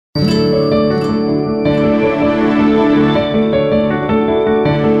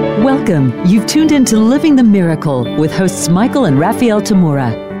Welcome. You've tuned into Living the Miracle with hosts Michael and Raphaelle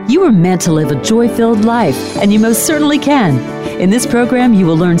Tamura. You were meant to live a joy-filled life, and you most certainly can. In this program, you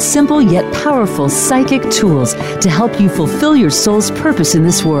will learn simple yet powerful psychic tools to help you fulfill your soul's purpose in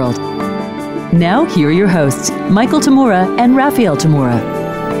this world. Now, here are your hosts, Michael Tamura and Raphaelle Tamura.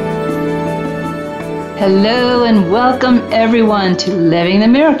 Hello and welcome everyone to Living the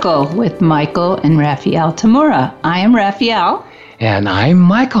Miracle with Michael and Raphaelle Tamura. I am Raphaelle. And I'm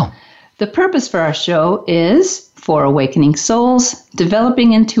Michael. The purpose for our show is for awakening souls,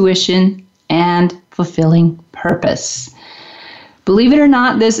 developing intuition, and fulfilling purpose. Believe it or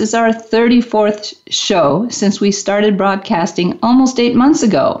not, this is our 34th show since we started broadcasting almost 8 months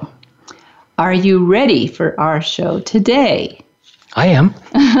ago. Are you ready for our show today? I am.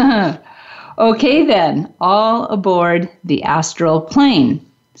 Okay then, all aboard the Astral Plane.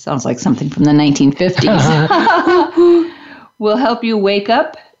 Sounds like something from the 1950s. We'll help you wake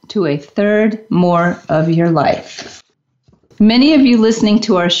up to a third more of your life. Many of you listening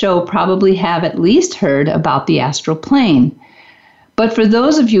to our show probably have at least heard about the astral plane. But for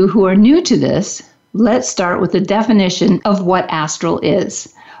those of you who are new to this, let's start with the definition of what astral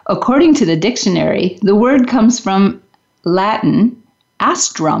is. According to the dictionary, the word comes from Latin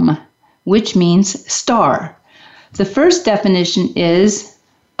astrum, which means star. The first definition is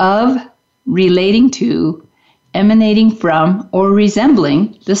of, relating to, emanating from, or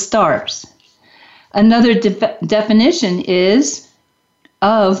resembling the stars. Another definition is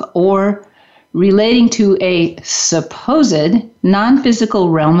of or relating to a supposed non-physical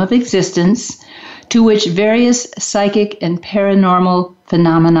realm of existence to which various psychic and paranormal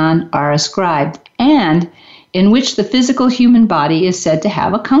phenomenon are ascribed, and in which the physical human body is said to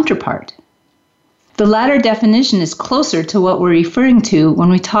have a counterpart. The latter definition is closer to what we're referring to when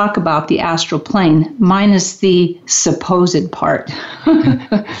we talk about the astral plane, minus the supposed part.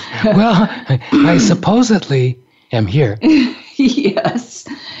 Well, I supposedly am here. Yes.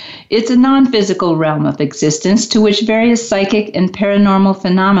 It's a non-physical realm of existence to which various psychic and paranormal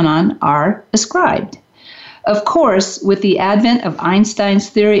phenomenon are ascribed. Of course, with the advent of Einstein's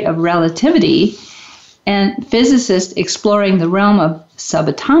theory of relativity and physicists exploring the realm of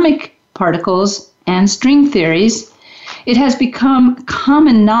subatomic particles and string theories, it has become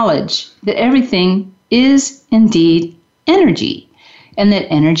common knowledge that everything is indeed energy, and that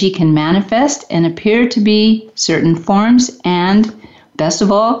energy can manifest and appear to be certain forms and, best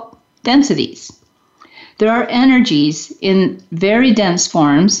of all, densities. There are energies in very dense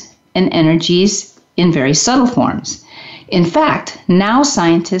forms and energies in very subtle forms. In fact, now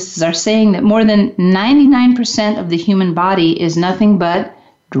scientists are saying that more than 99% of the human body is nothing but,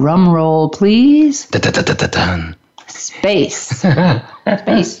 drum roll, please. Dun. Space.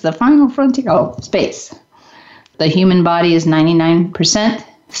 Space, the final frontier. Oh, space. The human body is 99%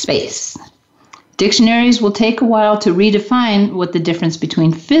 space. Dictionaries will take a while to redefine what the difference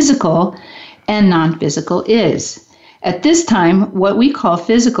between physical and non-physical is. At this time, what we call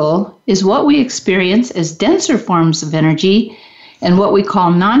physical is what we experience as denser forms of energy, and what we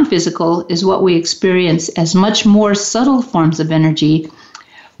call non-physical is what we experience as much more subtle forms of energy,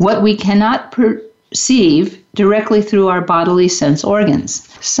 what we cannot perceive directly through our bodily sense organs.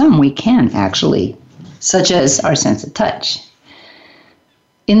 Some we can, actually, such as our sense of touch.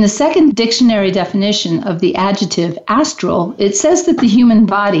 In the second dictionary definition of the adjective astral, it says that the human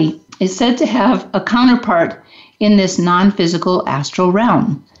body is said to have a counterpart in this non-physical astral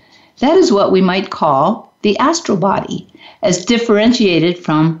realm. That is what we might call the astral body, as differentiated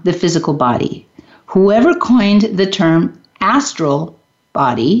from the physical body. Whoever coined the term astral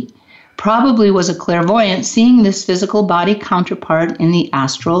body probably was a clairvoyant seeing this physical body counterpart in the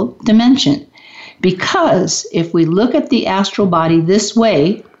astral dimension. Because if we look at the astral body this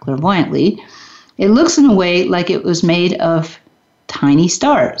way, clairvoyantly, it looks in a way like it was made of tiny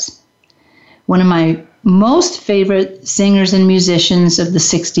stars. One of my most favorite singers and musicians of the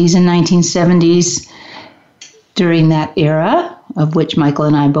 60s and 1970s during that era, of which Michael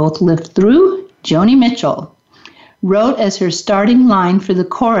and I both lived through, Joni Mitchell, wrote as her starting line for the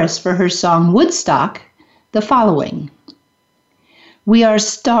chorus for her song Woodstock the following: "We are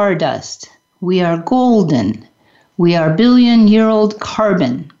stardust, we are golden, we are billion-year-old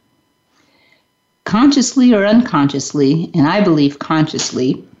carbon." Consciously or unconsciously, and I believe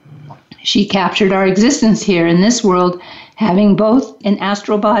consciously, she captured our existence here in this world, having both an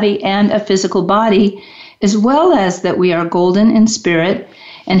astral body and a physical body, as well as that we are golden in spirit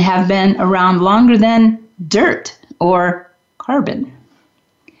and have been around longer than dirt or carbon.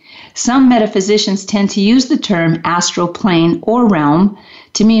 Some metaphysicians tend to use the term astral plane or realm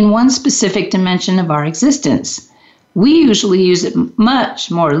to mean one specific dimension of our existence. We usually use it much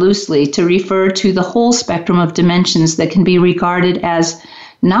more loosely to refer to the whole spectrum of dimensions that can be regarded as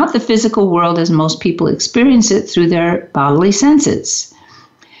not the physical world as most people experience it through their bodily senses.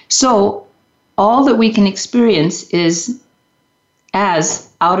 So all that we can experience is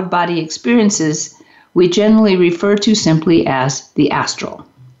as out-of-body experiences we generally refer to simply as the astral.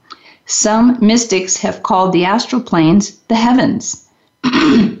 Some mystics have called the astral planes the heavens.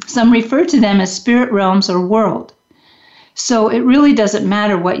 Some refer to them as spirit realms or world. So it really doesn't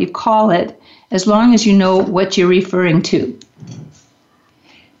matter what you call it as long as you know what you're referring to.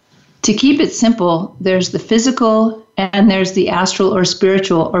 To keep it simple, there's the physical and there's the astral or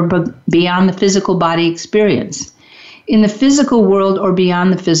spiritual or beyond the physical body experience. In the physical world or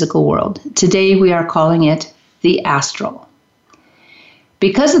beyond the physical world, today we are calling it the astral.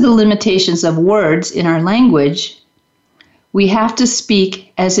 Because of the limitations of words in our language, we have to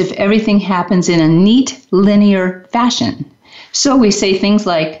speak as if everything happens in a neat, linear fashion. So we say things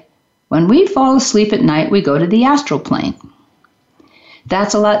like, when we fall asleep at night, we go to the astral plane.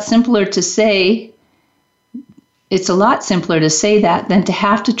 That's a lot simpler to say. It's a lot simpler to say that than to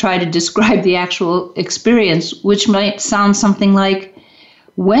have to try to describe the actual experience, which might sound something like,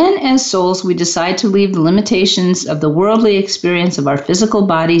 when as souls we decide to leave the limitations of the worldly experience of our physical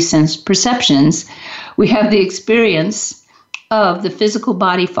body sense perceptions, we have the experience of the physical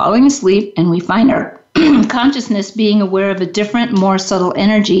body falling asleep and we find our consciousness being aware of a different, more subtle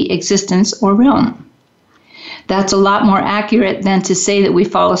energy, existence, or realm. That's a lot more accurate than to say that we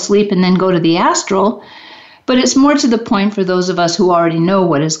fall asleep and then go to the astral, but it's more to the point for those of us who already know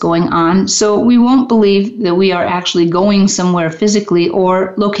what is going on, so we won't believe that we are actually going somewhere physically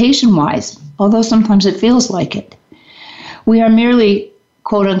or location-wise, although sometimes it feels like it. We are merely,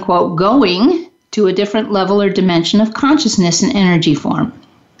 quote-unquote, going to a different level or dimension of consciousness and energy form.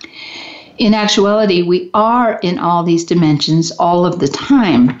 In actuality, we are in all these dimensions all of the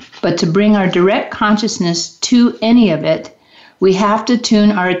time, but to bring our direct consciousness to any of it, we have to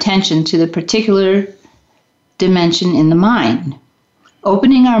tune our attention to the particular dimension in the mind.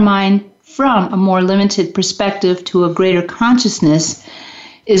 Opening our mind from a more limited perspective to a greater consciousness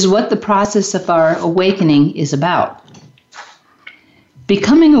is what the process of our awakening is about.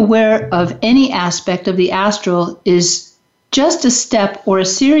 Becoming aware of any aspect of the astral is just a step or a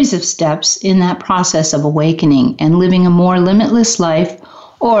series of steps in that process of awakening and living a more limitless life,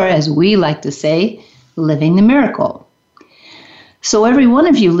 or as we like to say, living the miracle. So every one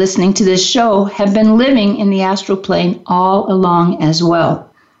of you listening to this show have been living in the astral plane all along as well.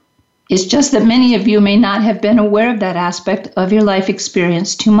 It's just that many of you may not have been aware of that aspect of your life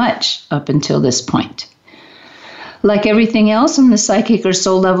experience too much up until this point. Like everything else on the psychic or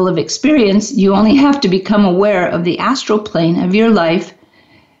soul level of experience, you only have to become aware of the astral plane of your life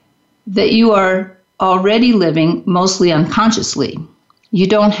that you are already living mostly unconsciously. You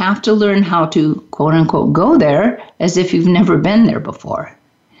don't have to learn how to, quote unquote, go there as if you've never been there before.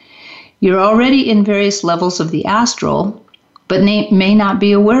 You're already in various levels of the astral, but may not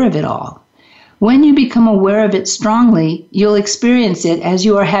be aware of it all. When you become aware of it strongly, you'll experience it as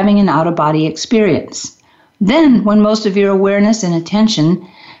you are having an out-of-body experience. Then, when most of your awareness and attention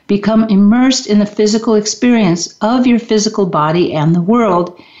become immersed in the physical experience of your physical body and the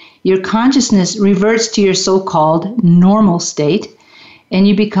world, your consciousness reverts to your so-called normal state, and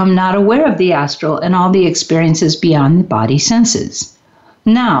you become not aware of the astral and all the experiences beyond the body senses.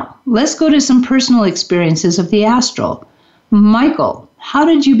 Now, let's go to some personal experiences of the astral. Michael, how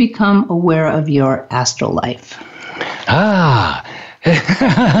did you become aware of your astral life?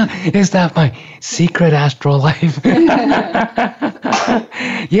 Is that my secret astral life?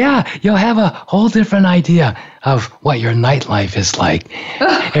 Yeah, you'll have a whole different idea of what your nightlife is like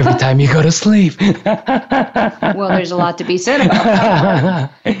every time you go to sleep. Well, there's a lot to be said about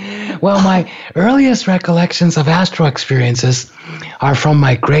that. Well, my earliest recollections of astral experiences are from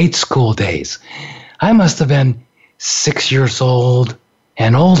my grade school days. I must have been 6 years old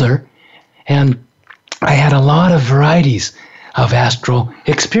and older, and I had a lot of varieties of astral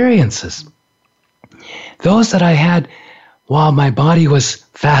experiences. Those that I had while my body was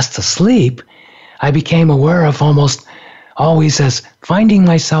fast asleep, I became aware of almost always as finding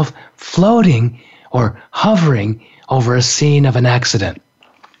myself floating or hovering over a scene of an accident,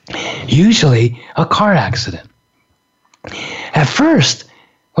 usually a car accident. At first,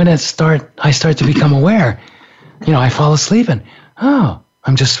 when I start to become aware, I fall asleep and,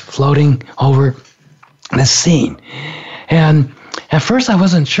 I'm just floating over this scene. And at first I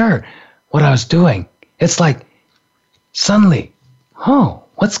wasn't sure what I was doing. It's like, suddenly,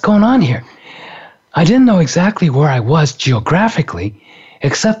 what's going on here? I didn't know exactly where I was geographically,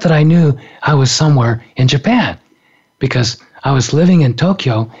 except that I knew I was somewhere in Japan. because I was living in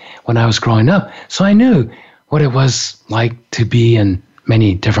Tokyo when I was growing up, so I knew what it was like to be in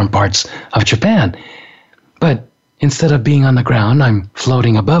many different parts of Japan. But instead of being on the ground, I'm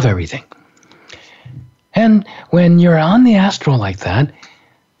floating above everything. And when you're on the astral like that,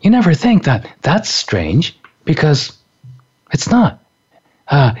 you never think that that's strange, because it's not.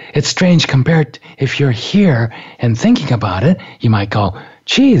 It's strange compared to if you're here and thinking about it, you might go,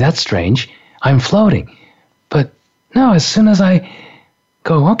 gee, that's strange, I'm floating. But no, as soon as I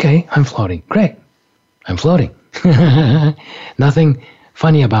go, okay, I'm floating, great, I'm floating. Nothing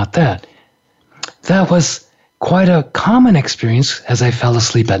funny about that. That was quite a common experience as I fell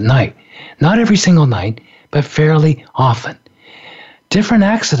asleep at night. Not every single night, but fairly often. Different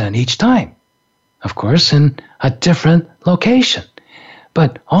accident each time, of course, in a different location.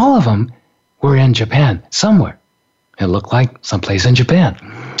 But all of them were in Japan, somewhere. It looked like someplace in Japan.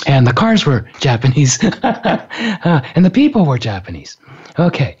 And the cars were Japanese, and the people were Japanese.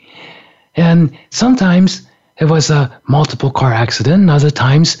 Okay. And sometimes it was a multiple car accident, and other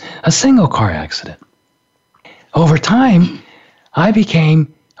times a single car accident. Over time, I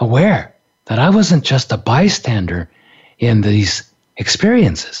became aware that I wasn't just a bystander in these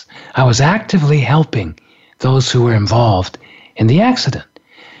experiences. I was actively helping those who were involved in the accident.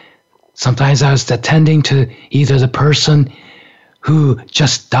 Sometimes I was attending to either the person who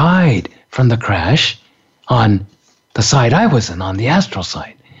just died from the crash on the side I was in, on the astral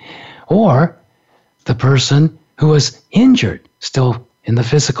side, or the person who was injured, still in the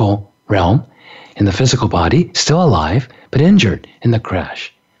physical realm, in the physical body, still alive, but injured in the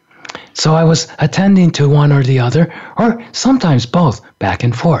crash. So I was attending to one or the other, or sometimes both, back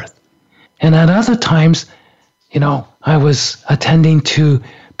and forth. And at other times, I was attending to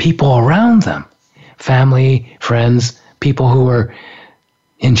people around them, family, friends, people who were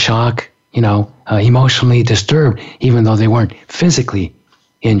in shock, emotionally disturbed, even though they weren't physically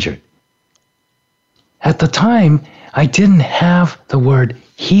injured. At the time, I didn't have the word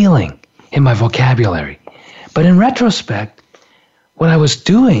healing in my vocabulary. But in retrospect, what I was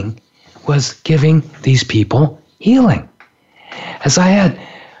doing was giving these people healing. As I had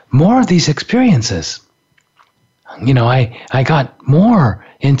more of these experiences, I got more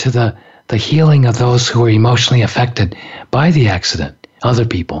into the healing of those who were emotionally affected by the accident, other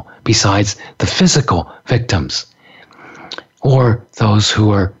people besides the physical victims, or those who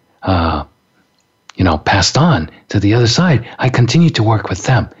were, passed on to the other side. I continued to work with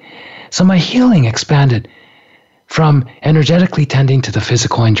them. So my healing expanded from energetically tending to the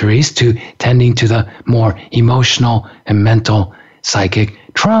physical injuries to tending to the more emotional and mental psychic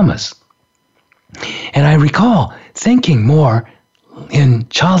traumas. And I recall thinking more in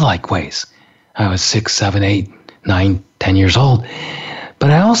childlike ways. I was 6, 7, 8, 9, 10 years old.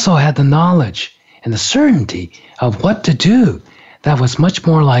 But I also had the knowledge and the certainty of what to do that was much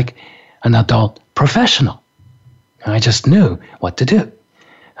more like an adult professional. I just knew what to do.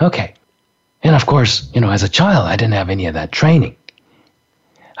 Okay. And of course, as a child, I didn't have any of that training.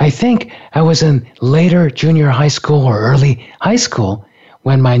 I think I was in later junior high school or early high school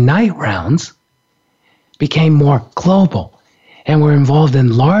when my night rounds became more global and were involved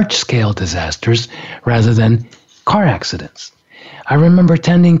in large-scale disasters rather than car accidents. I remember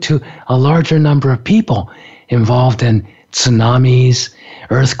tending to a larger number of people involved in tsunamis,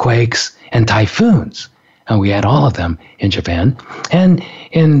 earthquakes, and typhoons. And we had all of them in Japan, and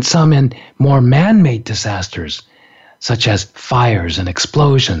in some in more man-made disasters, such as fires and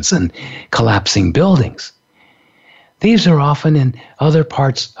explosions and collapsing buildings. These are often in other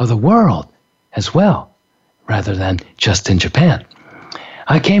parts of the world as well, rather than just in Japan.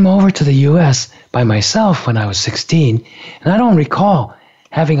 I came over to the U.S. by myself when I was 16, and I don't recall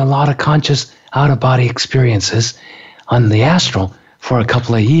having a lot of conscious out-of-body experiences on the astral for a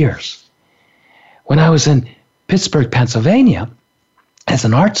couple of years. When I was in Pittsburgh, Pennsylvania, as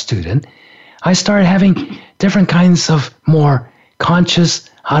an art student, I started having different kinds of more conscious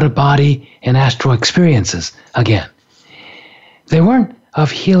out-of-body and astral experiences again. They weren't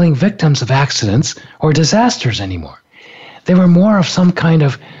of healing victims of accidents or disasters anymore. They were more of some kind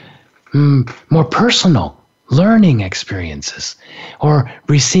of more personal learning experiences or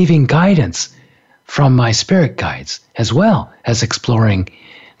receiving guidance from my spirit guides, as well as exploring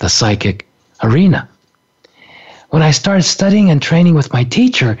the psychic arena. When I started studying and training with my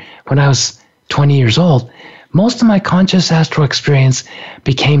teacher when I was 20 years old, most of my conscious astral experience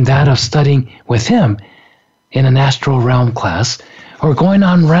became that of studying with him in an astral realm class or going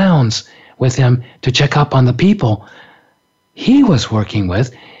on rounds with him to check up on the people he was working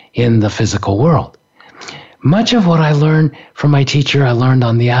with in the physical world. Much of what I learned from my teacher, I learned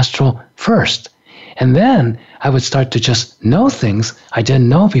on the astral first, And then I would start to just know things I didn't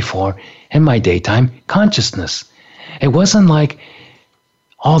know before in my daytime consciousness. It wasn't like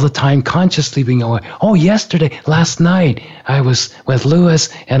all the time consciously being aware, oh, last night, I was with Lewis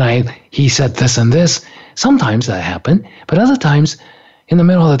and he said this and this. Sometimes that happened, but other times in the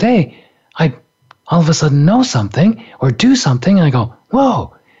middle of the day, I all of a sudden know something or do something and I go,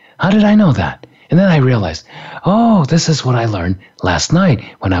 whoa, how did I know that? And then I realized, oh, this is what I learned last night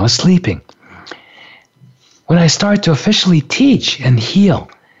when I was sleeping. When I started to officially teach and heal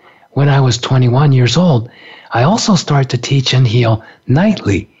when I was 21 years old, I also started to teach and heal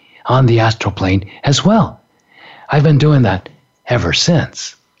nightly on the astral plane as well. I've been doing that ever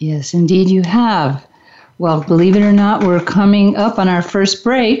since. Yes, indeed you have. Well, believe it or not, we're coming up on our first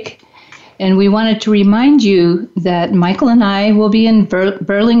break, and we wanted to remind you that Michael and I will be in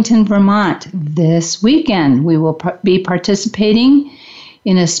Burlington, Vermont this weekend. We will be participating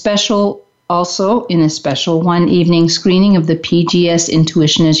in a special one-evening screening of the PGS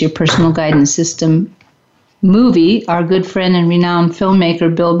Intuition as Your Personal Guidance System movie our good friend and renowned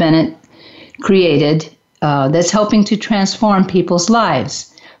filmmaker Bill Bennett created, that's helping to transform people's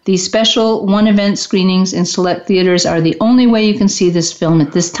lives. These special one-event screenings in select theaters are the only way you can see this film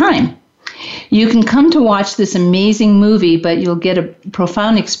at this time. You can come to watch this amazing movie, but you'll get a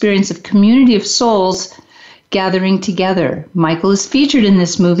profound experience of community of souls gathering together. Michael is featured in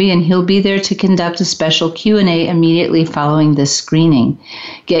this movie, and he'll be there to conduct a special Q&A immediately following this screening.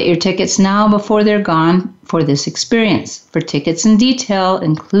 Get your tickets now before they're gone for this experience. For tickets and detail,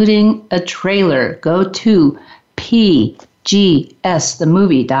 including a trailer, go to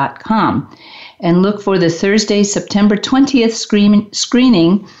pgsthemovie.com and look for the Thursday, September 20th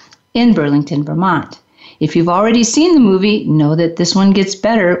screening in Burlington, Vermont. If you've already seen the movie, know that this one gets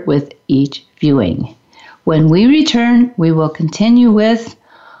better with each viewing. When we return, we will continue with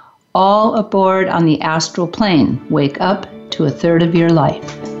All Aboard on the Astral Plane. Wake up to a third of your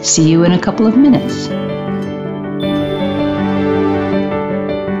life. See you in a couple of minutes.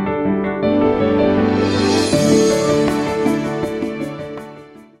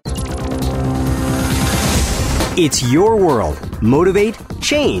 It's your world. Motivate,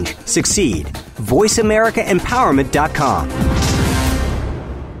 change, succeed. VoiceAmericaEmpowerment.com.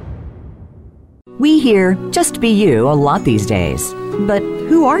 We hear just be you a lot these days. But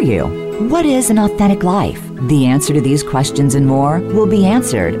who are you? What is an authentic life? The answer to these questions and more will be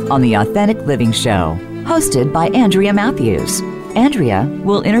answered on The Authentic Living Show, hosted by Andrea Matthews. Andrea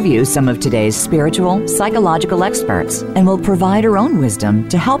will interview some of today's spiritual, psychological experts and will provide her own wisdom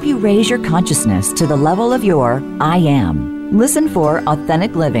to help you raise your consciousness to the level of your I Am. Listen for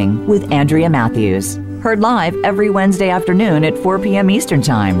Authentic Living with Andrea Matthews. Heard live every Wednesday afternoon at 4 p.m. Eastern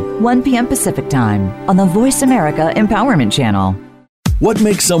Time, 1 p.m. Pacific Time on the Voice America Empowerment Channel. What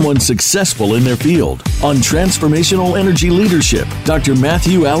makes someone successful in their field? On Transformational Energy Leadership, Dr.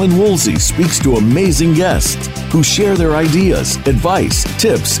 Matthew Allen Woolsey speaks to amazing guests who share their ideas, advice,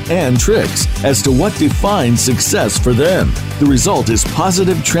 tips, and tricks as to what defines success for them. The result is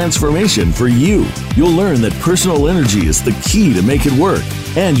positive transformation for you. You'll learn that personal energy is the key to make it work,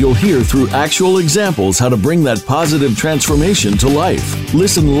 and you'll hear through actual examples how to bring that positive transformation to life.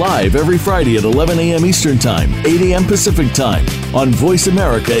 Listen live every Friday at 11 a.m. Eastern Time, 8 a.m. Pacific Time on Voice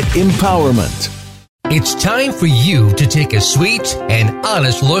America Empowerment. It's time for you to take a sweet and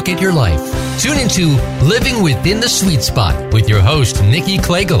honest look at your life. Tune into Living Within the Sweet Spot with your host, Nikki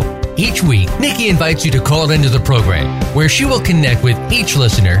Clagle. Each week, Nikki invites you to call into the program, where she will connect with each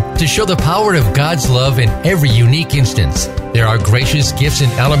listener to show the power of God's love in every unique instance. There are gracious gifts and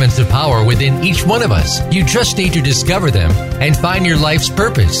elements of power within each one of us. You just need to discover them and find your life's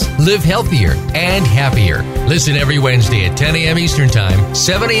purpose. Live healthier and happier. Listen every Wednesday at 10 a.m. Eastern Time,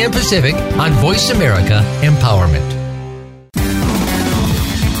 7 a.m. Pacific on Voice America Empowerment.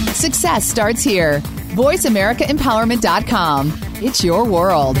 Success starts here. VoiceAmericaEmpowerment.com. It's your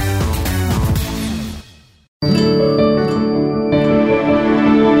world.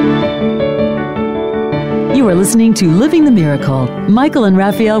 You are listening to Living the Miracle. Michael and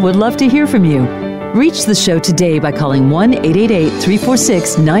Raphaelle would love to hear from you. Reach the show today by calling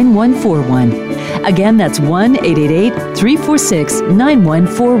 1-888-346-9141. Again, that's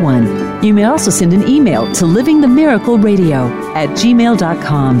 1-888-346-9141. You may also send an email to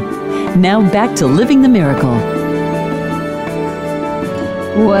livingthemiracleradio@gmail.com. Now back to Living the Miracle.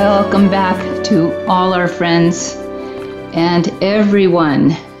 Welcome back to all our friends and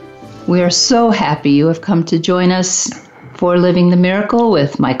everyone. We are so happy you have come to join us for Living the Miracle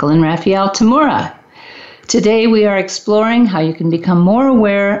with Michael and Raphaelle Tamura. Today we are exploring how you can become more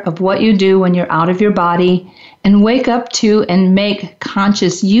aware of what you do when you're out of your body and wake up to and make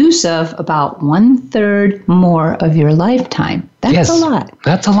conscious use of about 1/3 more of your lifetime. That's a lot.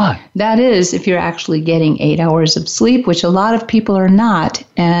 That's a lot. That is, if you're actually getting 8 hours of sleep, which a lot of people are not.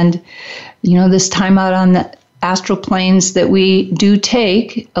 And, this time out on the astral planes that we do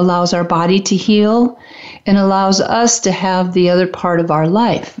take allows our body to heal and allows us to have the other part of our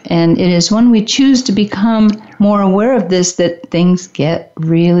life. And it is when we choose to become more aware of this that things get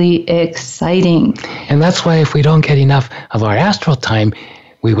really exciting. And that's why if we don't get enough of our astral time,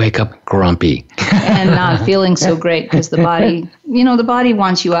 we wake up grumpy. And not feeling so great because the body, the body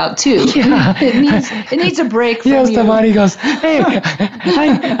wants you out too. Yeah. It needs a break from you. Yes, the body goes, hey,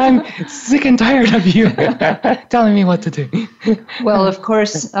 I'm sick and tired of you telling me what to do. Well, of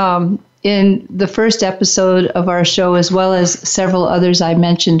course, in the first episode of our show, as well as several others, I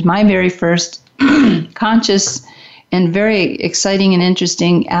mentioned my very first conscious and very exciting and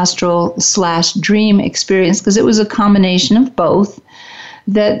interesting astral/dream experience, because it was a combination of both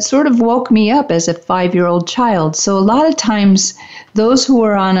that sort of woke me up as a 5-year-old child. So a lot of times, those who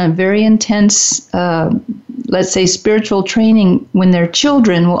are on a very intense, let's say, spiritual training when they're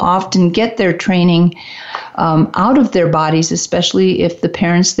children will often get their training out of their bodies, especially if the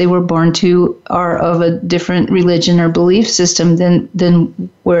parents they were born to are of a different religion or belief system than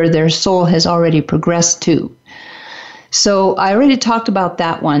where their soul has already progressed to. So I already talked about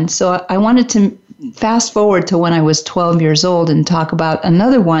that one. So I wanted to fast forward to when I was 12 years old and talk about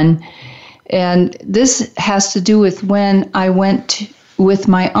another one. And this has to do with when I went with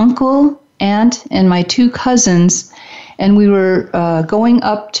my uncle, aunt, and my 2 cousins, and we were going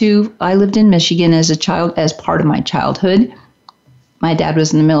up to, I lived in Michigan as a child, as part of my childhood. My dad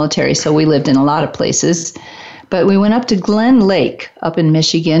was in the military, so we lived in a lot of places. But we went up to Glen Lake up in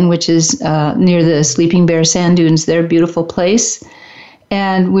Michigan, which is near the Sleeping Bear Sand Dunes there, beautiful place.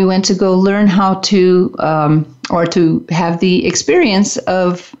 And we went to go learn how to, or to have the experience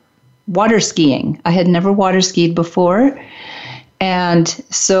of water skiing. I had never water skied before. And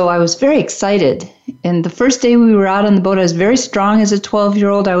so I was very excited. And the first day we were out on the boat, I was very strong as a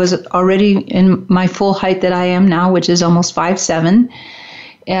 12-year-old. I was already in my full height that I am now, which is almost 5'7".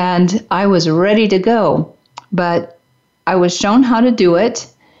 And I was ready to go. But I was shown how to do it.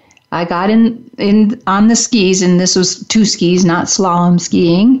 I got in on the skis, and this was 2 skis, not slalom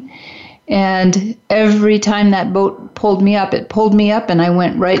skiing. And every time that boat pulled me up, and I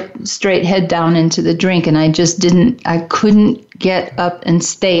went right straight head down into the drink, and I couldn't get up and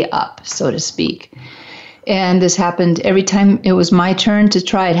stay up, so to speak. And this happened every time it was my turn to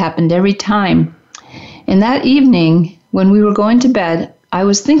try. It happened every time. And that evening, when we were going to bed, I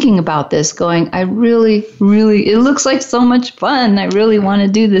was thinking about this, going, I really, it looks like so much fun. I really want to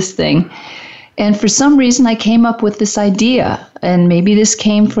do this thing. And for some reason, I came up with this idea. And maybe this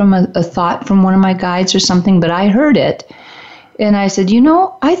came from a thought from one of my guides or something, but I heard it. And I said,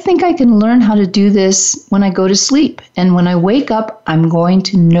 I think I can learn how to do this when I go to sleep. And when I wake up, I'm going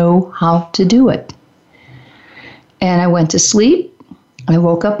to know how to do it. And I went to sleep. I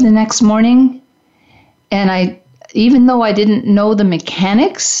woke up the next morning, and even though I didn't know the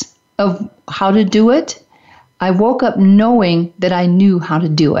mechanics of how to do it, I woke up knowing that I knew how to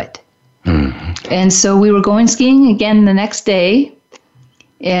do it. Mm-hmm. And so we were going skiing again the next day.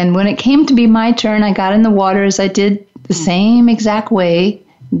 And when it came to be my turn, I got in the water as I did the same exact way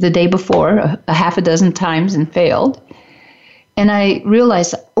the day before, a half a dozen times, and failed. And I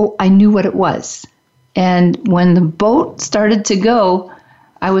realized, I knew what it was. And when the boat started to go,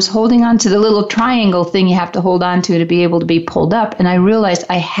 I was holding on to the little triangle thing you have to hold on to be able to be pulled up. And I realized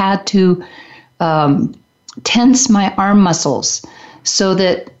I had to tense my arm muscles so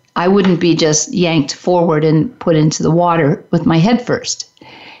that I wouldn't be just yanked forward and put into the water with my head first.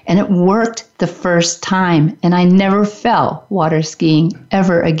 And it worked the first time. And I never fell water skiing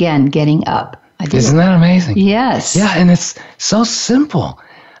ever again getting up. Isn't that amazing? Yes. Yeah, and it's so simple.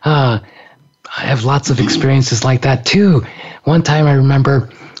 I have lots of experiences like that too. One time I remember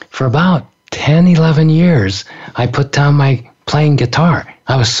for about 10, 11 years, I put down my playing guitar.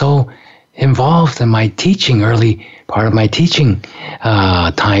 I was so involved in my teaching, early part of my teaching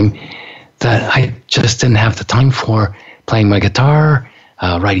time, that I just didn't have the time for playing my guitar,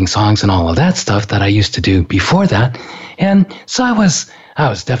 writing songs and all of that stuff that I used to do before that. And so I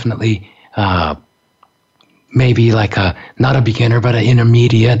was definitely maybe like not a beginner, but an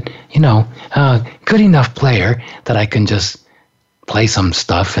intermediate, good enough player that I can just play some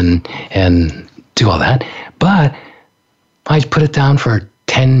stuff and do all that. But I put it down for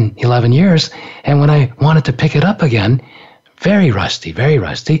 10, 11 years. And when I wanted to pick it up again, very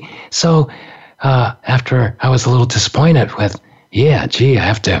rusty. So after I was a little disappointed with, I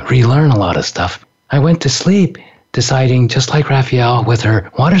have to relearn a lot of stuff, I went to sleep deciding, just like Raphaelle with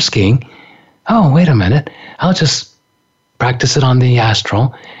her water skiing, oh, wait a minute, I'll just practice it on the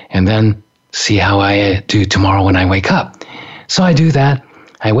astral and then see how I do tomorrow when I wake up. So I do that.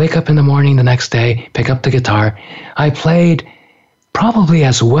 I wake up in the morning the next day, pick up the guitar. I played probably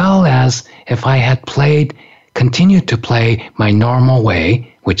as well as if I had continued to play my normal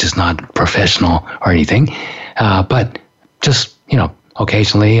way, which is not professional or anything, but just,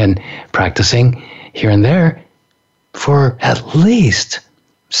 occasionally and practicing here and there for at least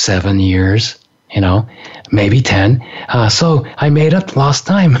 7 years, maybe 10. So I made up lost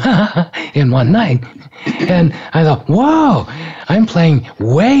time in one night. And I thought, whoa, I'm playing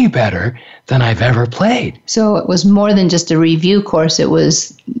way better than I've ever played. So it was more than just a review course. It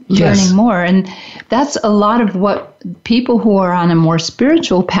was learning more. And that's a lot of what people who are on a more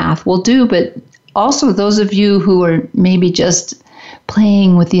spiritual path will do. But also those of you who are maybe just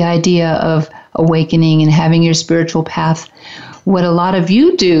playing with the idea of awakening and having your spiritual path, what a lot of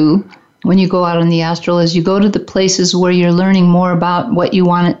you do when you go out on the astral is you go to the places where you're learning more about what you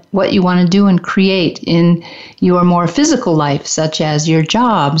want to do and create in your more physical life, such as your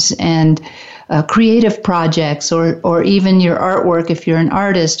jobs and creative projects, or even your artwork if you're an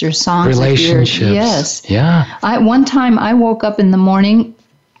artist, or songs. Relationships. Yes. Yeah. One time I woke up in the morning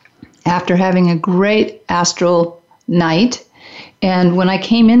after having a great astral night, and when I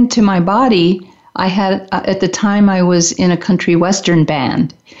came into my body, I had, at the time I was in a country western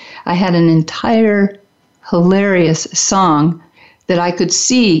band. I had an entire hilarious song that I could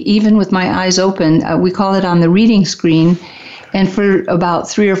see even with my eyes open. We call it on the reading screen. And for about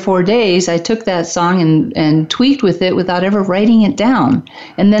 3 or 4 days, I took that song and tweaked with it without ever writing it down.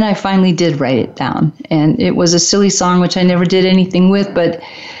 And then I finally did write it down. And it was a silly song, which I never did anything with, but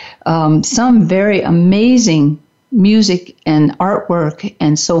some very amazing music and artwork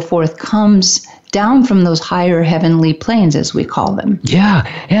and so forth comes down from those higher heavenly planes, as we call them. Yeah,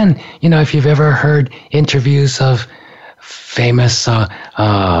 and if you've ever heard interviews of famous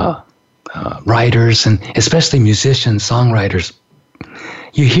writers, and especially musicians, songwriters,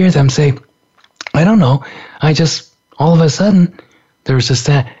 you hear them say, I don't know, I just, all of a sudden, there was this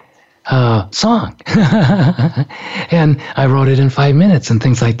song, and I wrote it in 5 minutes and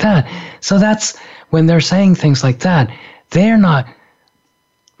things like that. So that's, when they're saying things like that, they're not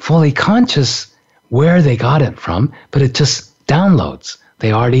fully conscious where they got it from, but it just downloads.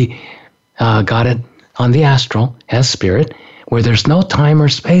 They already got it on the astral as spirit, where there's no time or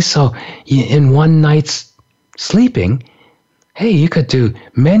space. So in one night's sleeping, hey, you could do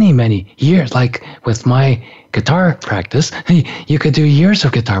many, many years. Like with my guitar practice, you could do years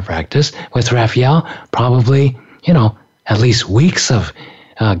of guitar practice. With Raphaelle, probably, at least weeks of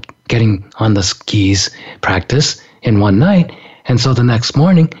getting on the skis practice in one night. And so the next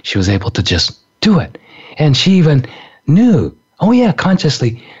morning, she was able to just do it. And she even knew,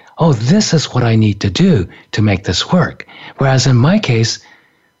 consciously, this is what I need to do to make this work. Whereas in my case,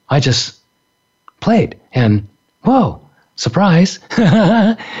 I just played and, whoa, surprise,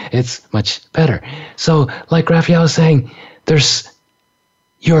 it's much better. So like Raphaelle was saying,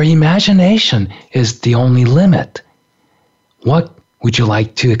 your imagination is the only limit. What would you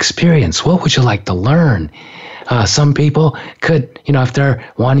like to experience? What would you like to learn? Some people could, if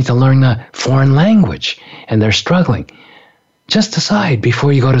they're wanting to learn a foreign language and they're struggling, just decide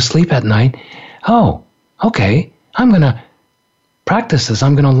before you go to sleep at night, okay, I'm going to practice this.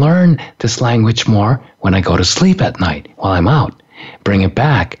 I'm going to learn this language more when I go to sleep at night while I'm out. Bring it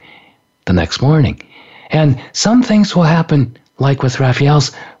back the next morning. And some things will happen, like with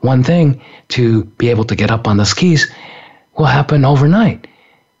Raphaelle's one thing, to be able to get up on the skis will happen overnight.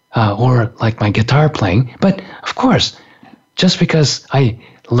 Or like my guitar playing. But of course, just because I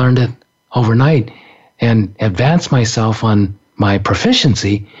learned it overnight and advanced myself on my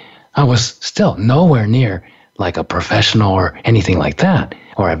proficiency, I was still nowhere near like a professional or anything like that,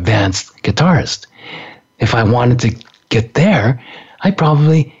 or advanced guitarist. If I wanted to get there, I'd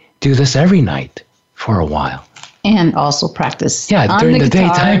probably do this every night for a while. And also practice during the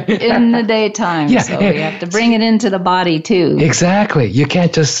daytime. In the daytime. Yeah, so you have to bring it into the body too. Exactly. You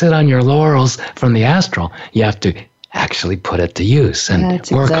can't just sit on your laurels from the astral. You have to actually put it to use and work on it.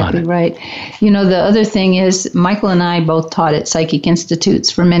 That's exactly right. The other thing is, Michael and I both taught at Psychic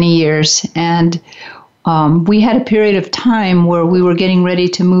Institutes for many years. And we had a period of time where we were getting ready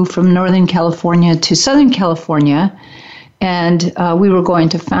to move from Northern California to Southern California. And we were going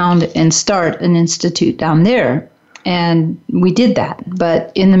to found and start an institute down there. And we did that.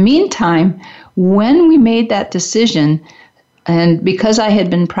 But in the meantime, when we made that decision, And because I had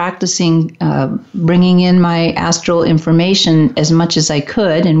been practicing bringing in my astral information as much as I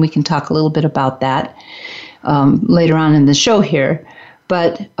could, and we can talk a little bit about that later on in the show here,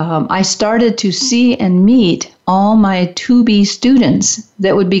 but I started to see and meet all my to-be students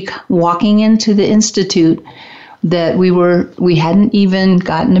that would be walking into the Institute that we hadn't even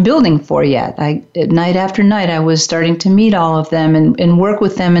gotten a building for yet. Night after night, I was starting to meet all of them and work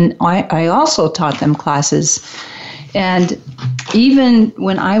with them, and I also taught them classes. And even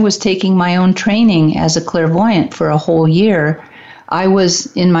when I was taking my own training as a clairvoyant for a whole year, I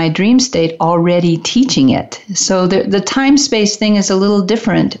was in my dream state already teaching it. So the time-space thing is a little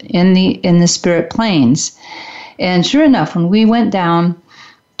different in the spirit planes. And sure enough, when we went down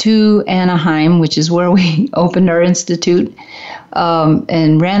to Anaheim, which is where we opened our institute,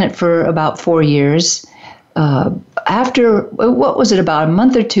 and ran it for about 4 years, after, what was it, about a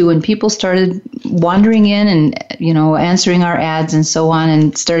month or two, when people started wandering in and, answering our ads and so on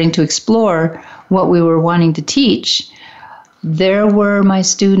and starting to explore what we were wanting to teach, there were my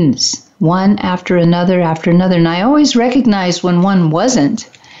students, one after another. And I always recognized when one wasn't.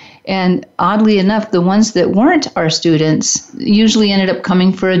 And oddly enough, the ones that weren't our students usually ended up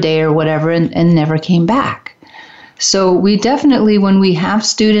coming for a day or whatever and never came back. So we definitely, when we have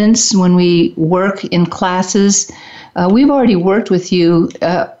students, when we work in classes, we've already worked with you,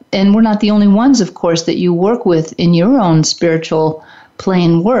 and we're not the only ones, of course, that you work with in your own spiritual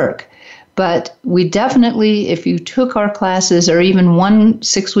plane work. But we definitely, if you took our classes or even 1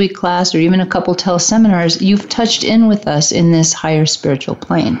 6-week class or even a couple teleseminars, you've touched in with us in this higher spiritual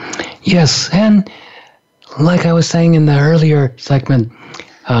plane. Yes, and like I was saying in the earlier segment,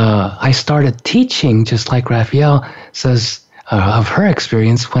 I started teaching, just like Raphaelle says, of her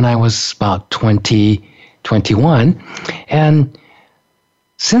experience when I was about 20, 21. And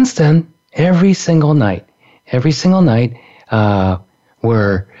since then, every single night,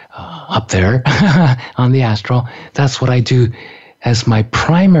 we're up there on the astral. That's what I do as my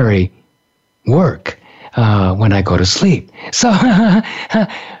primary work when I go to sleep. So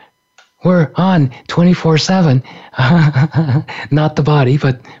we're on 24/7, not the body,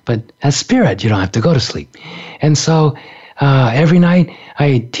 but as spirit. You don't have to go to sleep. And so every night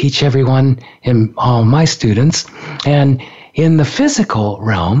I teach everyone, all my students, and in the physical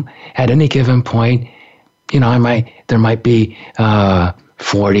realm, at any given point, there might be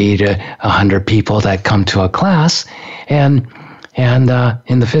 40 to 100 people that come to a class, and in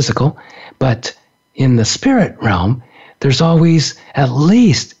the physical, but in the spirit realm, there's always at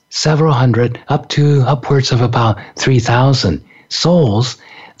least several hundred, up to upwards of about 3,000 souls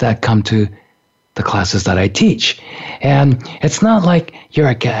that come to the classes that I teach. And it's not like your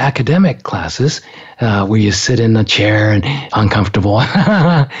academic classes where you sit in a chair and uncomfortable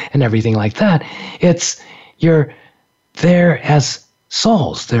and everything like that. You're there as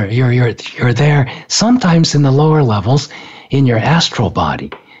souls. You're there sometimes in the lower levels in your astral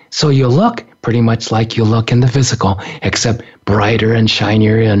body. So you look pretty much like you look in the physical, except brighter and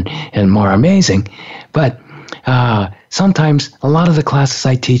shinier and more amazing. But sometimes a lot of the classes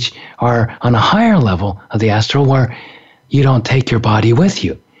I teach are on a higher level of the astral where you don't take your body with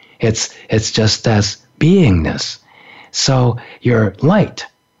you. It's just as beingness. So you're light.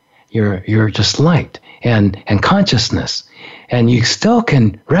 You're just light and consciousness. And you still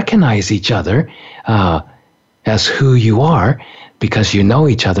can recognize each other as who you are because you know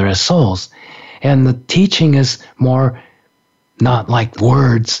each other as souls. And the teaching is more not like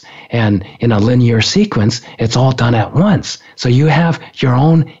words and in a linear sequence. It's all done at once. So you have your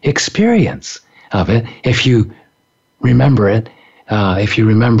own experience of it if you remember it.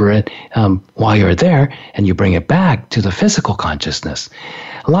 While you're there and you bring it back to the physical consciousness.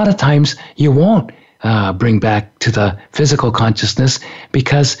 A lot of times you won't bring back to the physical consciousness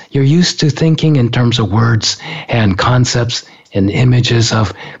because you're used to thinking in terms of words and concepts and images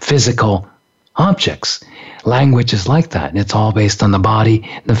of physical objects. Language is like that. It's all based on the body,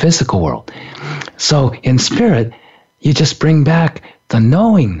 the physical world. So in spirit, you just bring back the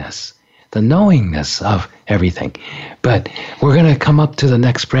knowingness of everything. But we're going to come up to the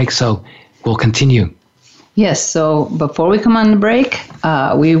next break, so we'll continue. Yes, so before we come on the break,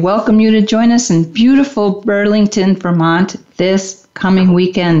 we welcome you to join us in beautiful Burlington, Vermont this coming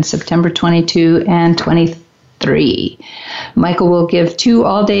weekend, September 22 and 23. Michael will give 2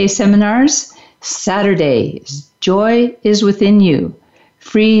 all-day seminars. Saturday, Joy is Within You.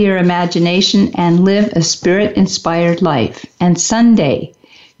 Free your imagination and live a spirit-inspired life. And Sunday,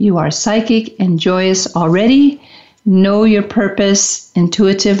 You Are Psychic and Joyous Already. Know your purpose,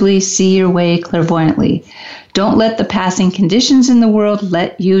 intuitively see your way clairvoyantly. Don't let the passing conditions in the world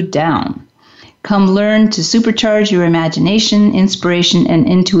let you down. Come learn to supercharge your imagination, inspiration, and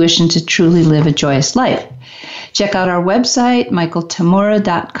intuition to truly live a joyous life. Check out our website,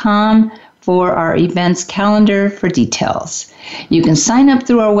 michaeltamura.com, for our events calendar for details. You can sign up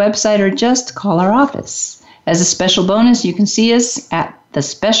through our website or just call our office. As a special bonus, you can see us at the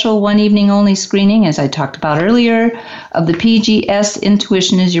special one evening only screening, as I talked about earlier, of the PGS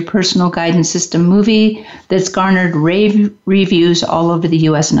Intuition is Your Personal Guidance System movie that's garnered rave reviews all over the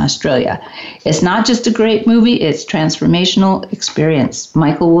U.S. and Australia. It's not just a great movie, it's transformational experience.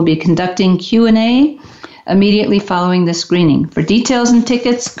 Michael will be conducting Q&A immediately following the screening. For details and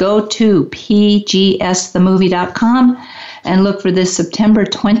tickets, go to pgsthemovie.com and look for this September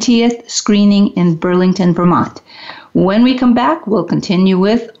 20th screening in Burlington, Vermont. When we come back, we'll continue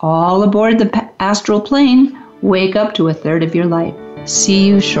with All Aboard the Astral Plane, Wake Up to a Third of Your Life. See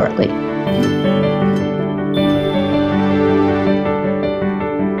you shortly.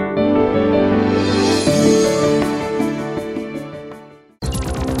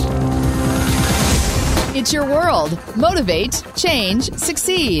 It's your world. Motivate, change,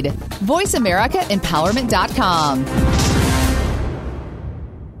 succeed. VoiceAmericaEmpowerment.com.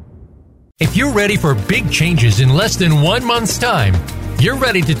 If you're ready for big changes in less than 1 month's time, you're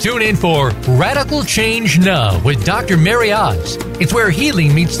ready to tune in for Radical Change Now with Dr. Mary Oz. It's where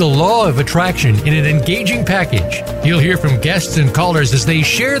healing meets the law of attraction in an engaging package. You'll hear from guests and callers as they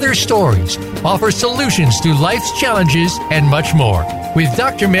share their stories, offer solutions to life's challenges, and much more. With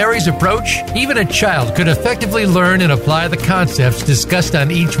Dr. Mary's approach, even a child could effectively learn and apply the concepts discussed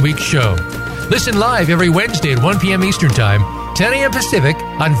on each week's show. Listen live every Wednesday at 1 p.m. Eastern Time, 10 a.m. Pacific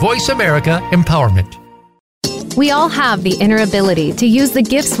on Voice America Empowerment. We all have the inner ability to use the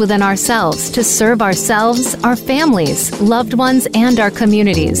gifts within ourselves to serve ourselves, our families, loved ones, and our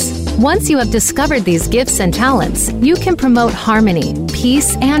communities. Once you have discovered these gifts and talents, you can promote harmony,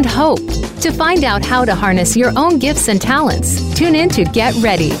 peace, and hope. To find out how to harness your own gifts and talents, tune in to Get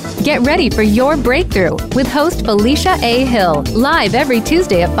Ready. Get ready for your breakthrough with host Felicia A. Hill, live every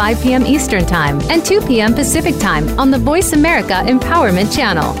Tuesday at 5 p.m. Eastern Time and 2 p.m. Pacific Time on the Voice America Empowerment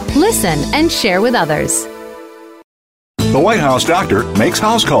Channel. Listen and share with others. The White House doctor makes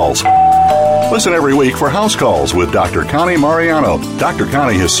house calls. Listen every week for House Calls with Dr. Connie Mariano. Dr.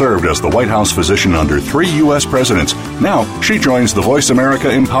 Connie has served as the White House physician under 3 U.S. presidents. Now, she joins the Voice America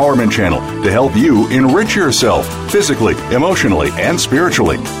Empowerment Channel to help you enrich yourself physically, emotionally, and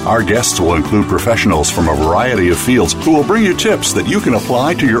spiritually. Our guests will include professionals from a variety of fields who will bring you tips that you can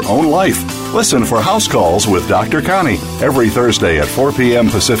apply to your own life. Listen for House Calls with Dr. Connie every Thursday at 4 p.m.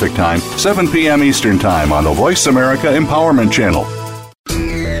 Pacific Time, 7 p.m. Eastern Time on the Voice America Empowerment Channel.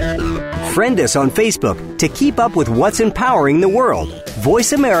 Friend us on Facebook to keep up with what's empowering the world.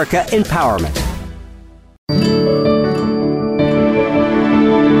 Voice America Empowerment.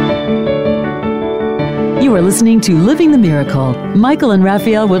 You are listening to Living the Miracle. Michael and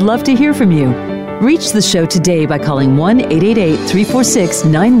Raphaelle would love to hear from you. Reach the show today by calling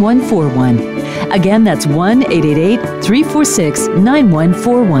 1-888-346-9141. Again, that's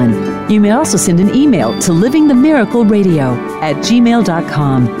 1-888-346-9141. You may also send an email to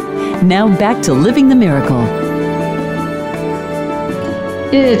livingthemiracleradio@gmail.com. Now back to Living the Miracle.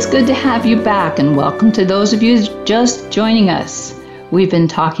 It's good to have you back, and welcome to those of you just joining us. We've been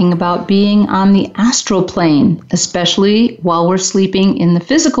talking about being on the astral plane, especially while we're sleeping in the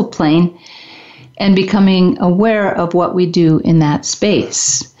physical plane, and becoming aware of what we do in that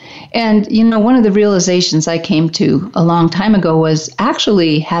space. And, you know, one of the realizations I came to a long time ago was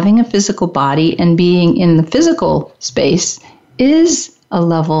actually having a physical body and being in the physical space is a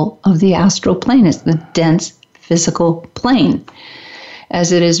level of the astral plane. It's the dense physical plane,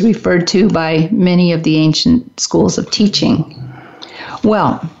 as it is referred to by many of the ancient schools of teaching.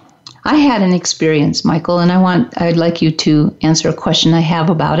 Well, I had an experience, Michael, and I'd like you to answer a question I have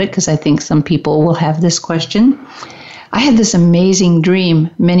about it, because I think some people will have this question. I had this amazing dream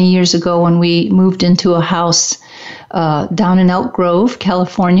many years ago when we moved into a house down in Elk Grove,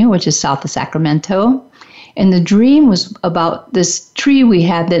 California, which is south of Sacramento. And the dream was about this tree we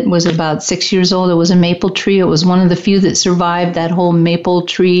had that was about 6 years old. It was a maple tree. It was one of the few that survived that whole maple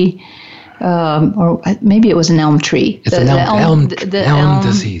tree, or maybe it was an elm tree. It's an elm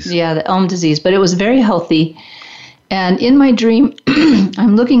disease. Yeah, the elm disease. But it was very healthy. And in my dream,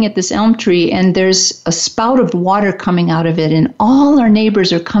 I'm looking at this elm tree, and there's a spout of water coming out of it. And all our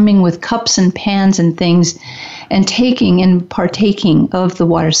neighbors are coming with cups and pans and things and taking and partaking of the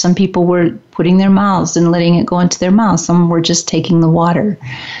water. Some people were putting their mouths and letting it go into their mouths. Some were just taking the water.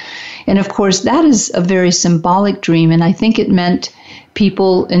 And of course, that is a very symbolic dream. And I think it meant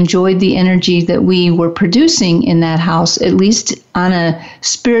people enjoyed the energy that we were producing in that house, at least on a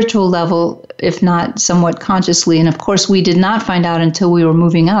spiritual level, if not somewhat consciously. And of course, we did not find out until we were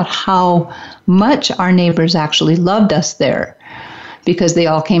moving out how much our neighbors actually loved us there, because they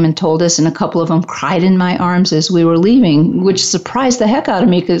all came and told us, and a couple of them cried in my arms as we were leaving, which surprised the heck out of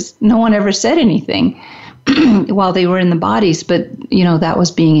me because no one ever said anything while they were in the bodies, but, you know, that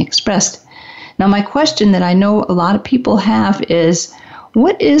was being expressed. Now, my question that I know a lot of people have is,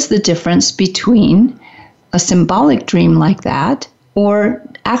 what is the difference between a symbolic dream like that or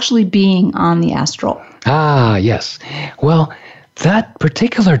actually being on the astral? Ah, yes. Well, that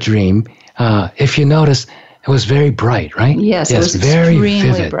particular dream, if you notice, it was very bright, right? Yes, it was very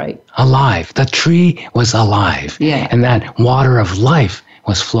extremely vivid, bright. Alive. The tree was alive. Yeah. And that water of life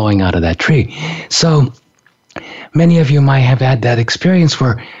was flowing out of that tree. So many of you might have had that experience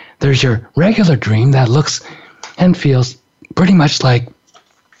where there's your regular dream that looks and feels pretty much like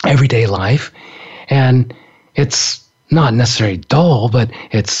everyday life. And it's not necessarily dull, but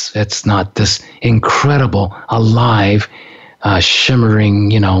it's not this incredible, alive, shimmering,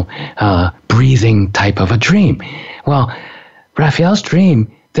 breathing type of a dream. Well, Raphaelle's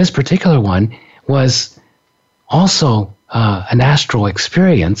dream, this particular one, was also an astral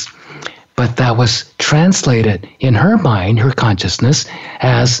experience, but that was translated in her mind, her consciousness,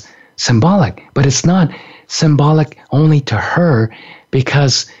 as symbolic. But it's not symbolic only to her,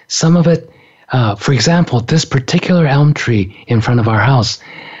 because some of it, for example, this particular elm tree in front of our house,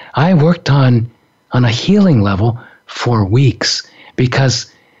 I worked on a healing level for weeks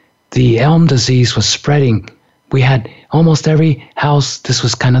because the elm disease was spreading. We had almost every house, this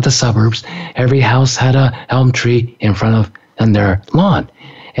was kind of the suburbs, every house had a elm tree in front of on their lawn.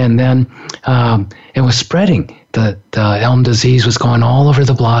 And then it was spreading. The elm disease was going all over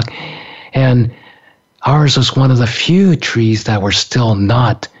the block. And ours was one of the few trees that were still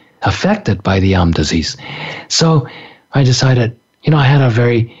not affected by the elm disease. So I decided, I had a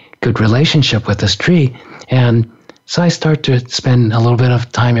very good relationship with this tree. And so I started to spend a little bit of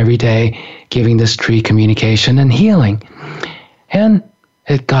time every day giving this tree communication and healing. And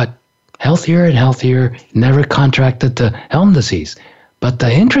it got healthier and healthier, never contracted the elm disease. But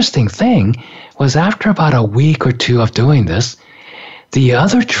the interesting thing was after about a week or two of doing this, the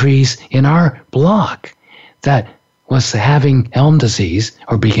other trees in our block that was having elm disease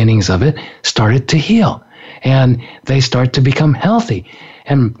or beginnings of it started to heal. And they start to become healthy.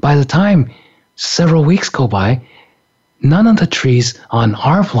 And by the time several weeks go by, none of the trees on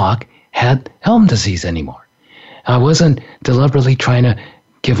our block had elm disease anymore. I wasn't deliberately trying to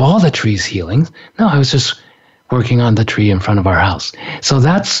give all the trees healings. No, I was just working on the tree in front of our house. So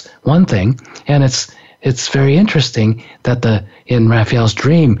that's one thing. And it's very interesting that in Raphaelle's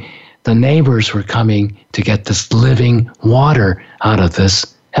dream, the neighbors were coming to get this living water out of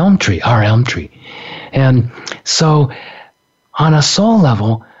this elm tree, our elm tree. And so on a soul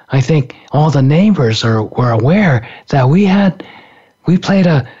level, I think all the neighbors were aware that we played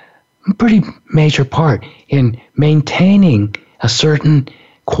a pretty major part in maintaining a certain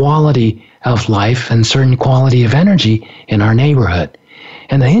quality of life and certain quality of energy in our neighborhood.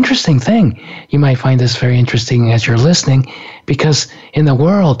 And the interesting thing, you might find this very interesting as you're listening, because in the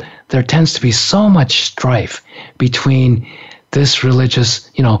world, there tends to be so much strife between this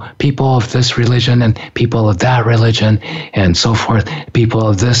religious, people of this religion and people of that religion and so forth, people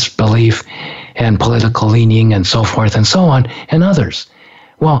of this belief and political leaning and so forth and so on, and others.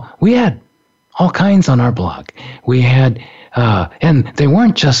 Well, we had all kinds on our blog. We had, and they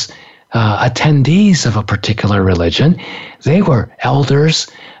weren't just attendees of a particular religion. They were elders.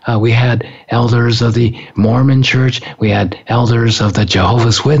 We had elders of the Mormon Church. We had elders of the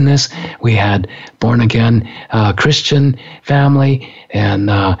Jehovah's Witness. We had born-again Christian family. And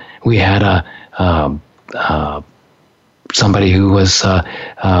we had somebody who was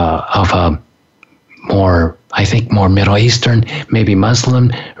of a more Middle Eastern, maybe Muslim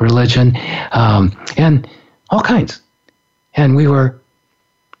religion, and all kinds. And we were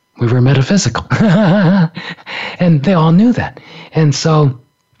metaphysical. And they all knew that. And so...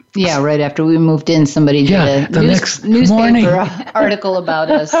 Yeah, right after we moved in, somebody did a newspaper article about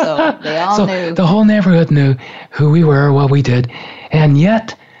us, so they all knew. The whole neighborhood knew who we were, what we did, and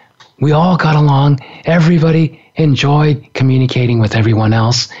yet we all got along. Everybody enjoyed communicating with everyone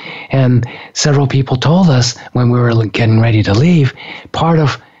else. And several people told us when we were getting ready to leave, part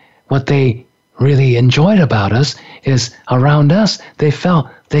of what they really enjoyed about us is around us, they felt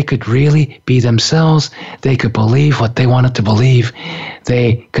they could really be themselves. They could believe what they wanted to believe.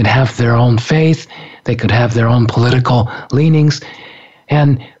 They could have their own faith. They could have their own political leanings.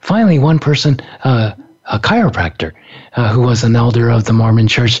 And finally, one person, a chiropractor, who was an elder of the Mormon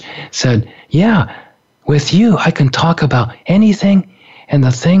Church, said, yeah, with you, I can talk about anything. And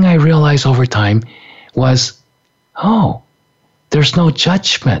the thing I realized over time was, oh, there's no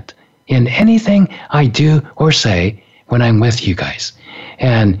judgment in anything I do or say when I'm with you guys.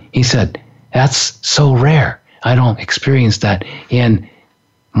 And he said, that's so rare. I don't experience that in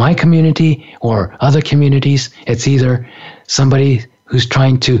my community or other communities. It's either somebody who's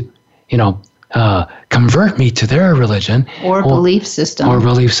trying to, convert me to their religion or belief system,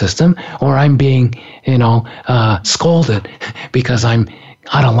 or I'm being, scolded because I'm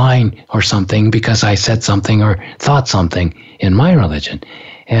out of line or something because I said something or thought something in my religion.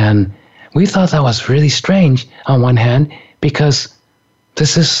 And we thought that was really strange on one hand, because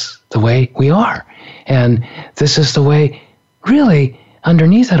this is the way we are. And this is the way, really,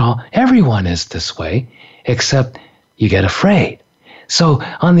 underneath it all, everyone is this way, except you get afraid. So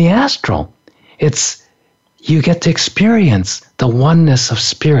on the astral, you get to experience the oneness of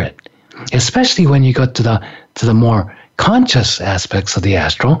spirit, especially when you go to the more conscious aspects of the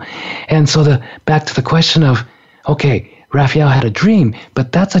astral. And so back to the question of, okay, Raphaelle had a dream,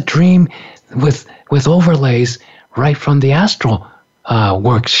 but that's a dream with overlays right from the astral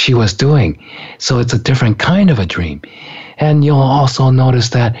work she was doing. So it's a different kind of a dream. And you'll also notice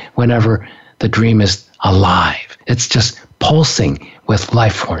that whenever the dream is alive, it's just pulsing with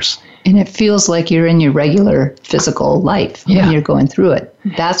life force. And it feels like you're in your regular physical life when you're going through it.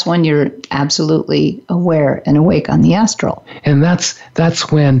 That's when you're absolutely aware and awake on the astral. And that's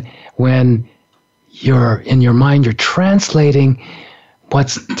when you're in your mind, you're translating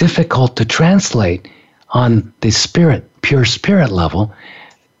what's difficult to translate on the spirit, pure spirit level.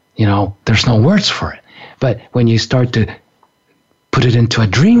 There's no words for it. But when you start to put it into a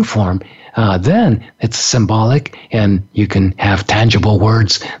dream form, then it's symbolic, and you can have tangible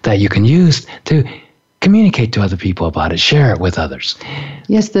words that you can use to communicate to other people about it, share it with others.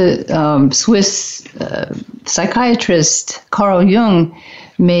 Yes, the Swiss psychiatrist Carl Jung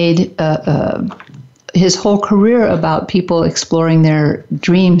made his whole career about people exploring their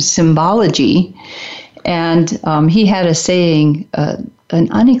dream symbology. And he had a saying,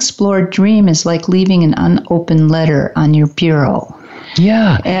 an unexplored dream is like leaving an unopened letter on your bureau.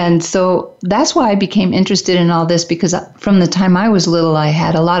 Yeah. And so that's why I became interested in all this, because from the time I was little, I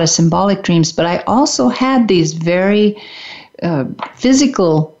had a lot of symbolic dreams, but I also had these very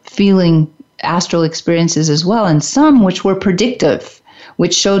physical feeling astral experiences as well, and some which were predictive,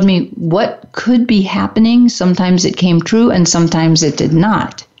 which showed me what could be happening. Sometimes it came true and sometimes it did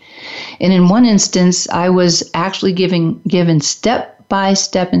not. And in one instance, I was actually given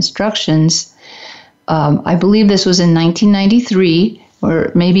step-by-step instructions. I believe this was in 1993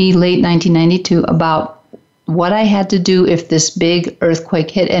 or maybe late 1992, about what I had to do if this big earthquake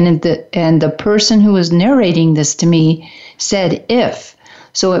hit. And the person who was narrating this to me said if.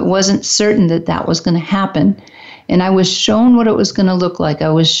 So it wasn't certain that was going to happen. And I was shown what it was going to look like. I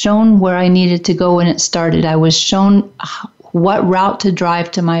was shown where I needed to go when it started. I was shown what route to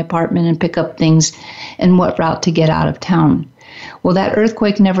drive to my apartment and pick up things, and what route to get out of town. Well, that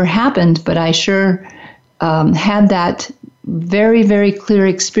earthquake never happened, but I sure had that very, very clear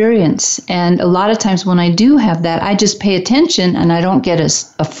experience. And a lot of times when I do have that, I just pay attention and I don't get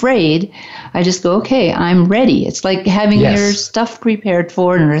as afraid. I just go, okay, I'm ready. It's like having your stuff prepared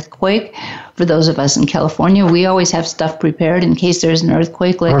for an earthquake. For those of us in California, we always have stuff prepared in case there's an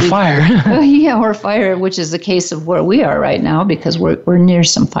earthquake. Or fire. Or fire, which is the case of where we are right now, because we're near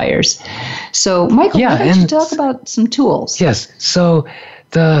some fires. So, Michael, why don't you talk about some tools? Yes. So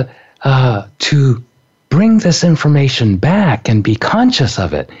to bring this information back and be conscious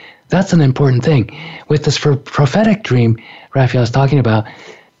of it, that's an important thing. With this prophetic dream Raphaelle is talking about,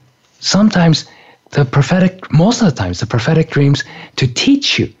 most of the times, the prophetic dreams to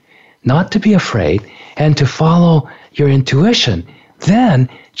teach you not to be afraid and to follow your intuition. Then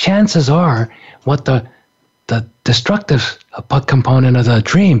chances are what the destructive component of the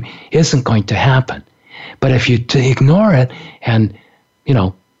dream isn't going to happen. But if you ignore it and,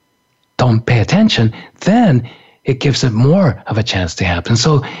 don't pay attention, then it gives it more of a chance to happen.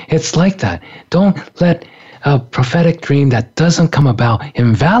 So it's like that. Don't let a prophetic dream that doesn't come about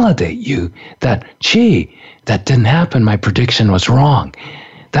invalidate you, that didn't happen, my prediction was wrong.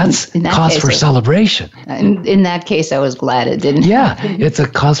 That's cause for celebration. In that case, I was glad it didn't happen. It's a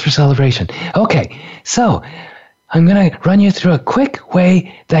cause for celebration. Okay, so I'm going to run you through a quick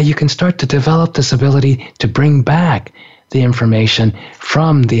way that you can start to develop this ability to bring back the information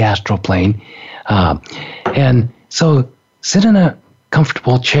from the astral plane. And so sit in a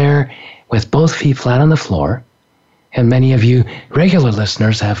comfortable chair with both feet flat on the floor. And many of you regular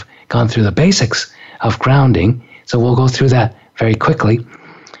listeners have gone through the basics of grounding, so we'll go through that very quickly.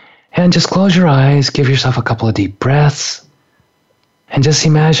 And just close your eyes, give yourself a couple of deep breaths, and just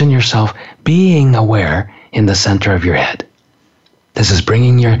imagine yourself being aware in the center of your head. This is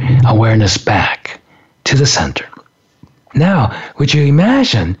bringing your awareness back to the center. Now, would you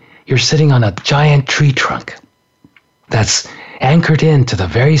imagine you're sitting on a giant tree trunk that's anchored into the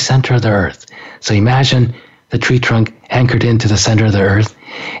very center of the earth? So imagine the tree trunk anchored into the center of the earth,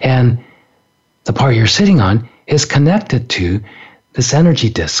 and the part you're sitting on is connected to this energy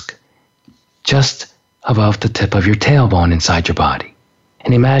disk just above the tip of your tailbone inside your body.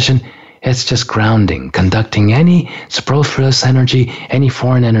 And imagine it's just grounding, conducting any superfluous energy, any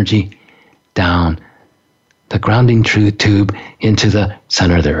foreign energy down the grounding tube into the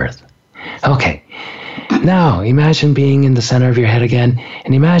center of the earth. Okay, now imagine being in the center of your head again,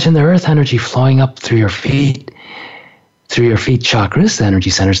 and imagine the earth energy flowing up through your feet chakras, the energy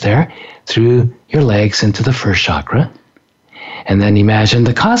centers there, through your legs into the first chakra. And then imagine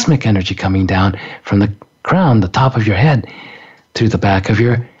the cosmic energy coming down from the crown, the top of your head, through the back of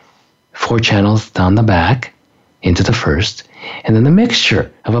your 4 channels down the back into the first. And then the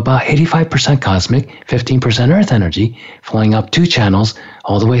mixture of about 85% cosmic, 15% earth energy flowing up 2 channels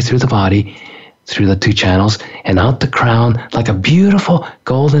all the way through the body, through the 2 channels, and out the crown like a beautiful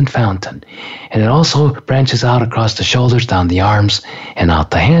golden fountain. And it also branches out across the shoulders, down the arms, and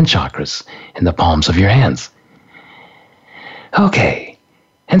out the hand chakras in the palms of your hands. Okay,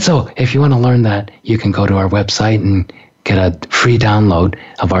 and so if you want to learn that, you can go to our website and get a free download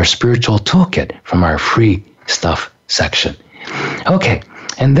of our spiritual toolkit from our free stuff section. Okay,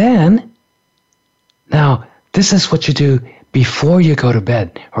 and then, now, this is what you do before you go to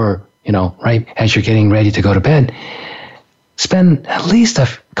bed, or, right as you're getting ready to go to bed. Spend at least a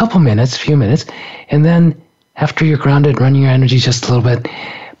few minutes, and then after you're grounded, running your energy just a little bit,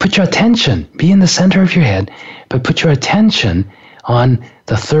 put your attention, be in the center of your head, but put your attention on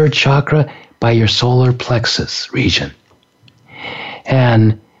the 3rd chakra by your solar plexus region.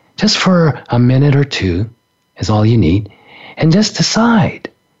 And just for a minute or 2 is all you need. And just decide,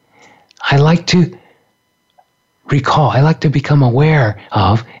 I like to become aware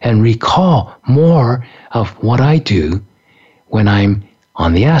of and recall more of what I do when I'm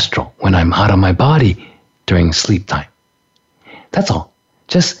on the astral, when I'm out of my body during sleep time. That's all.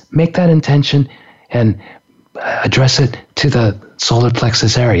 Just make that intention and address it to the solar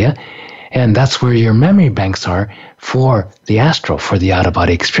plexus area, and that's where your memory banks are for the astral, for the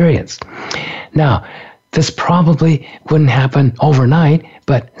out-of-body experience. Now, this probably wouldn't happen overnight,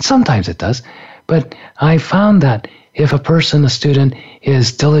 but sometimes it does. But I found that if a student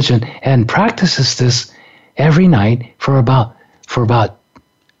is diligent and practices this every night for about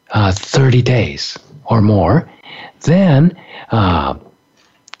 30 days or more, then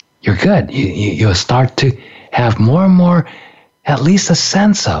you're good. You'll start to have more and more, at least a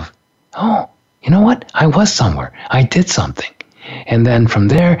sense of, oh, you know what? I was somewhere. I did something. And then from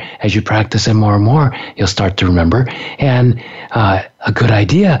there, as you practice it more and more, you'll start to remember. And a good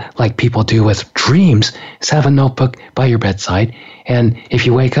idea, like people do with dreams, is have a notebook by your bedside. And if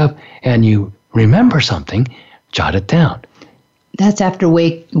you wake up and you remember something, jot it down. That's after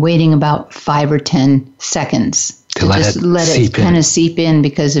waiting about 5 or 10 seconds to let it kind of seep in,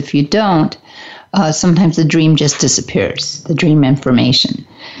 because if you don't, sometimes the dream just disappears, the dream information.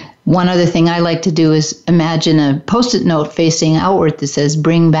 One other thing I like to do is imagine a Post-it note facing outward that says,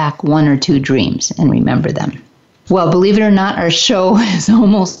 bring back 1 or 2 dreams, and remember them. Well, believe it or not, our show is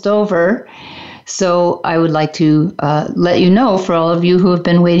almost over. So I would like to let you know, for all of you who have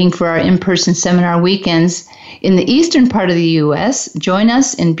been waiting for our in-person seminar weekends, in the eastern part of the U.S., join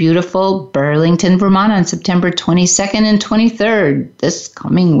us in beautiful Burlington, Vermont on September 22nd and 23rd, this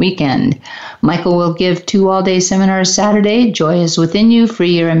coming weekend. Michael will give 2 all-day seminars Saturday, Joy is Within You,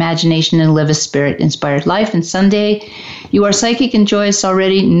 Free Your Imagination and Live a Spirit-Inspired Life. And Sunday, You Are Psychic and Joyous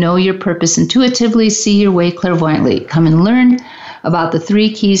Already, Know Your Purpose Intuitively, See Your Way Clairvoyantly. Come and learn about the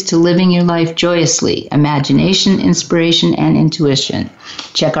 3 keys to living your life joyously: imagination, inspiration, and intuition.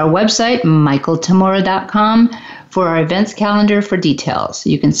 Check our website, michaeltamura.com, for our events calendar for details.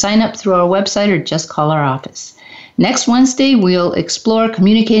 You can sign up through our website or just call our office. Next Wednesday, we'll explore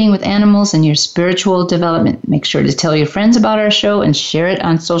communicating with animals and your spiritual development. Make sure to tell your friends about our show and share it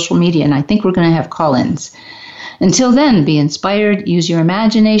on social media, and I think we're going to have call-ins. Until then, be inspired, use your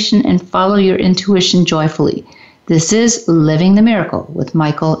imagination, and follow your intuition joyfully. This is Living the Miracle with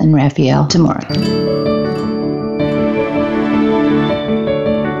Michael and Raphaelle Tamura.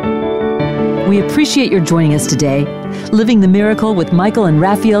 We appreciate your joining us today. Living the Miracle with Michael and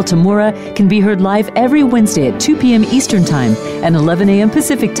Raphaelle Tamura can be heard live every Wednesday at 2 p.m. Eastern Time and 11 a.m.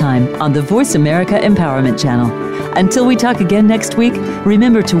 Pacific Time on the Voice America Empowerment Channel. Until we talk again next week,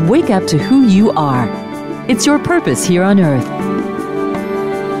 remember to wake up to who you are. It's your purpose here on Earth.